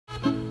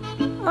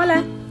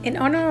Hola! In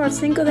honor of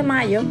Cinco de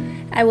Mayo,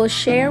 I will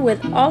share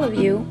with all of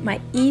you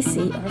my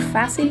easy or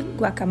fácil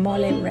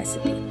guacamole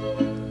recipe.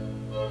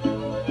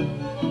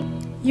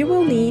 You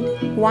will need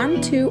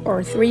 1, 2,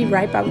 or 3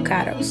 ripe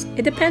avocados.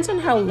 It depends on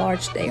how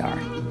large they are.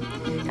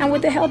 And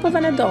with the help of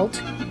an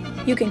adult,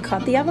 you can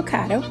cut the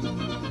avocado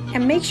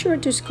and make sure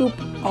to scoop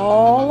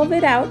all of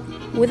it out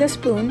with a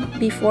spoon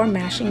before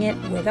mashing it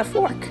with a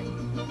fork.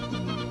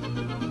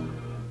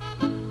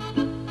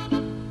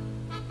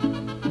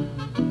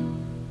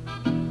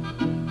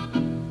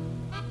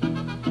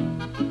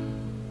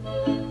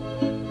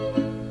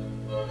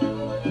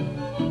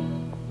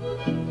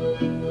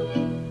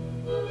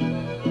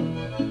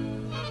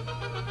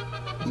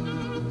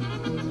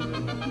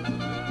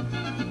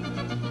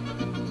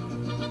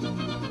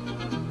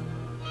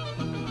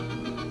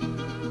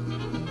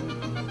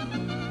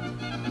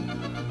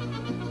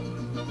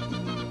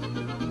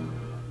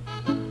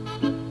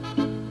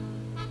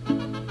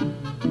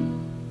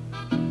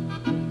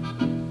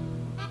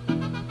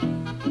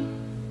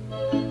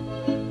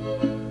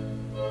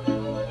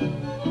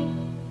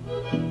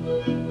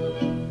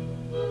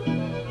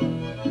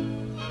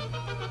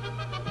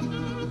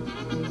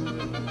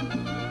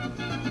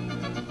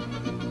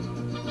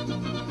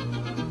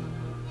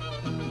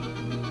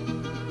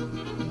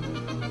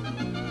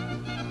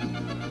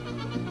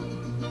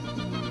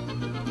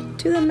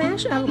 To the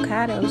mashed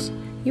avocados,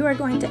 you are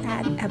going to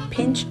add a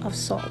pinch of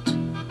salt.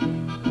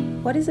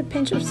 What is a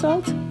pinch of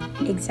salt?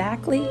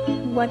 Exactly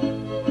what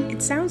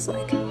it sounds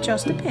like,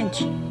 just a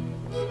pinch.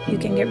 You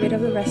can get rid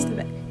of the rest of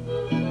it.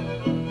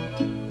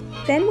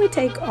 Then we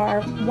take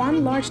our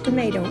 1 large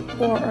tomato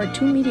or our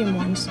 2 medium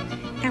ones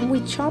and we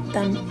chop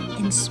them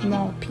in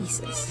small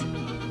pieces.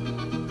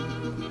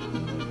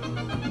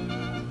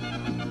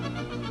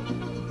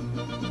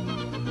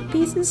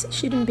 Pieces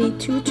shouldn't be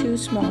too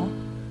small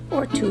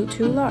or too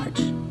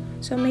large.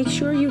 So make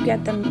sure you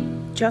get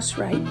them just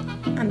right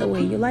and the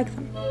way you like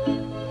them.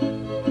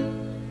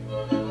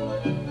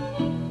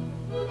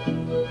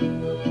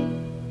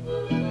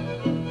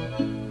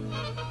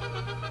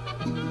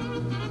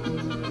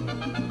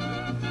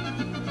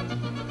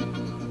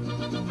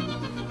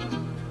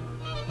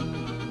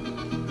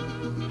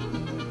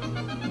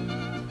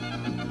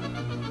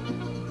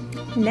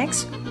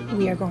 Next,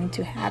 we are going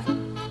to have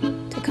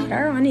to cut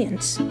our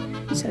onions.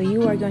 So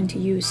you are going to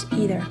use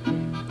either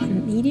a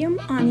medium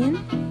onion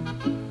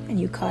and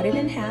you cut it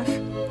in half,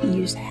 you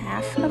use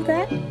half of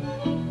that,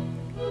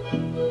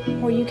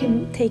 or you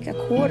can take a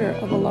quarter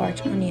of a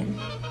large onion,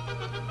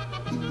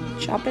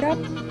 chop it up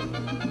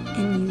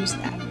and use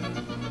that.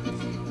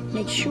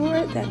 Make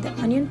sure that the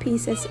onion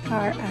pieces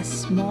are as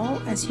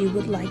small as you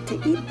would like to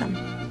eat them.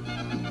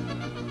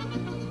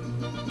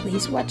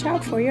 Please watch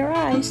out for your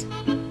eyes,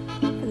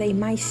 they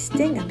might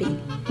sting a bit.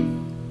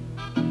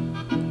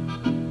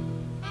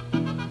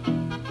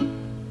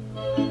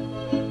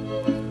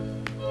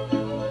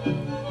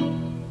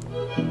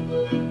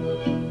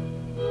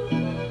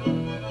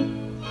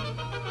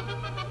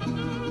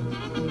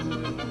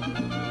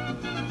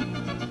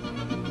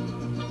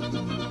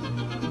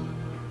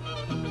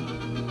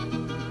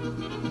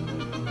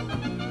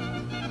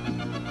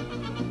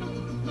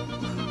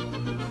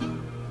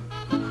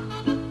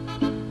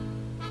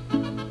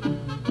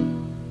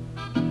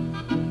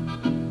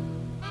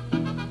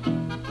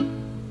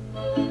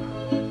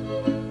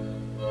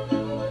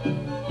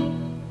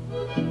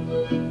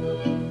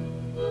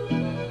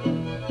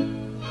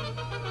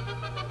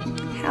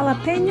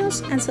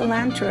 Jalapenos and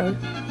cilantro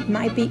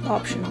might be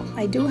optional.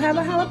 I do have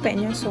a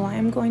jalapeno, so I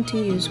am going to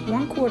use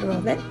 1/4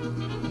 of it.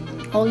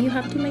 All you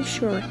have to make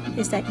sure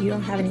is that you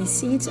don't have any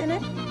seeds in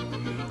it,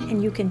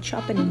 and you can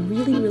chop it in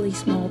really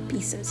small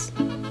pieces.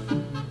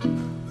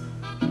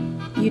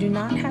 You do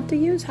not have to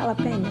use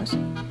jalapenos,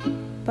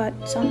 but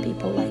some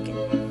people like it.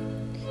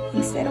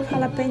 Instead of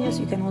jalapenos,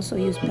 you can also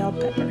use bell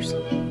peppers.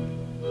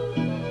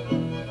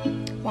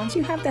 Once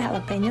you have the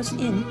jalapenos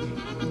in,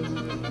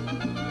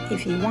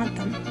 if you want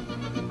them,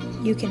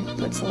 you can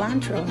put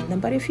cilantro in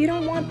them, but if you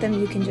don't want them,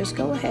 you can just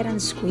go ahead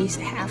and squeeze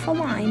half a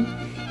lime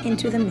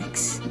into the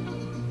mix.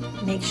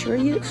 Make sure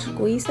you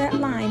squeeze that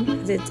lime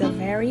because it's a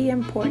very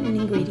important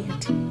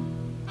ingredient.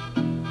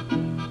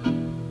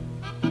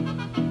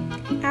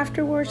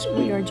 Afterwards,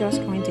 we are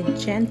just going to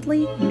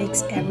gently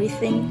mix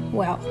everything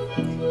well.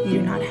 You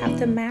do not have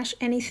to mash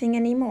anything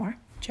anymore,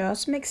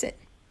 just mix it.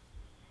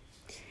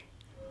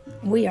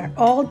 We are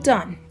all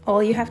done.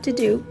 All you have to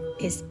do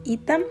is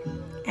eat them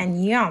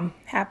and yum!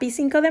 Happy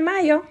Cinco de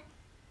Mayo!